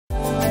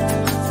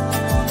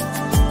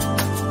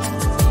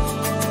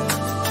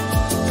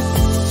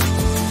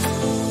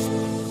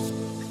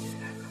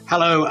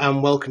Hello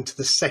and welcome to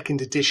the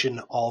second edition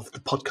of the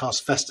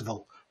Podcast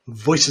Festival,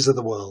 Voices of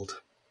the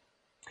World.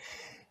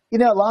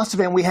 In our last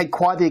event, we had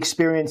quite the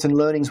experience and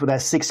learnings with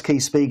our 6 key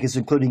speakers,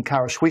 including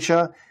Kara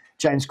Swisher,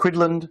 James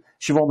Cridland,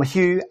 Siobhan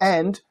Mahue,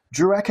 and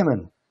Drew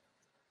Ackerman.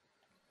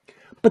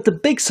 But the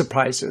big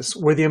surprises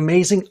were the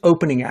amazing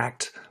opening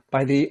act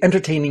by the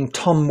entertaining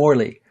Tom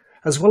Morley,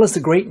 as well as the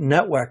great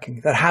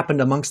networking that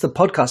happened amongst the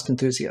podcast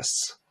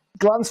enthusiasts.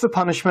 Gluttons for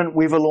Punishment,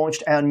 we've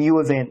launched our new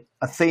event,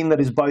 a theme that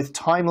is both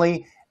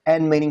timely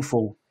and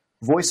meaningful,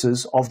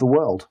 Voices of the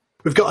World.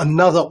 We've got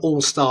another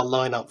all-star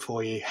lineup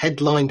for you,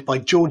 headlined by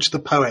George the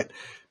Poet,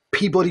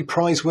 Peabody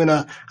Prize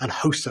winner and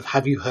host of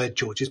Have You Heard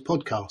George's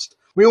podcast.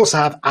 We also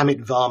have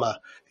Amit Varma,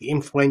 the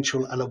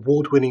influential and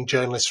award-winning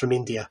journalist from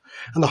India,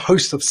 and the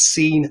host of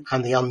Seen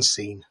and the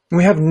Unseen.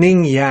 We have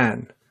Ning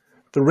Yan,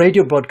 the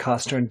radio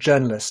broadcaster and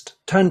journalist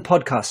turned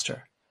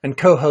podcaster and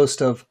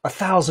co-host of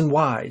 1,000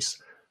 Whys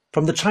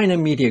from the China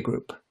Media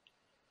Group.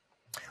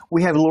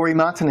 We have Laurie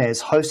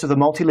Martinez, host of the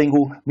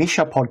multilingual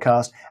Misha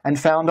podcast and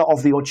founder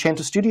of the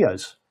Orchenta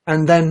Studios.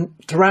 And then,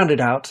 to round it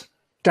out,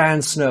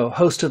 Dan Snow,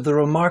 host of the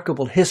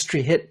remarkable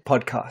History Hit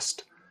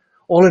podcast.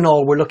 All in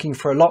all, we're looking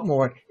for a lot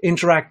more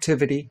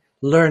interactivity,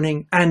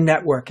 learning, and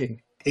networking.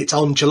 It's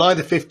on July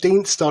the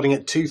 15th, starting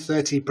at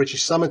 2:30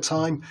 British Summer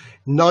Time,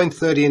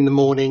 9:30 in the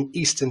morning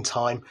Eastern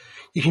Time.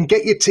 You can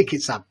get your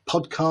tickets at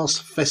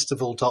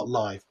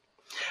podcastfestival.live.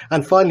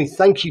 And finally,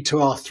 thank you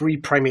to our 3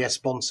 premier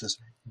sponsors,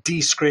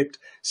 Descript,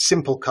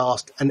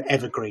 Simplecast, and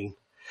Evergreen.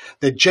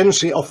 They're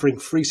generously offering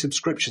free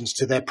subscriptions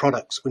to their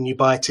products when you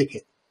buy a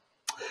ticket.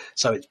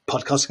 So it's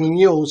podcasting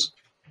yours.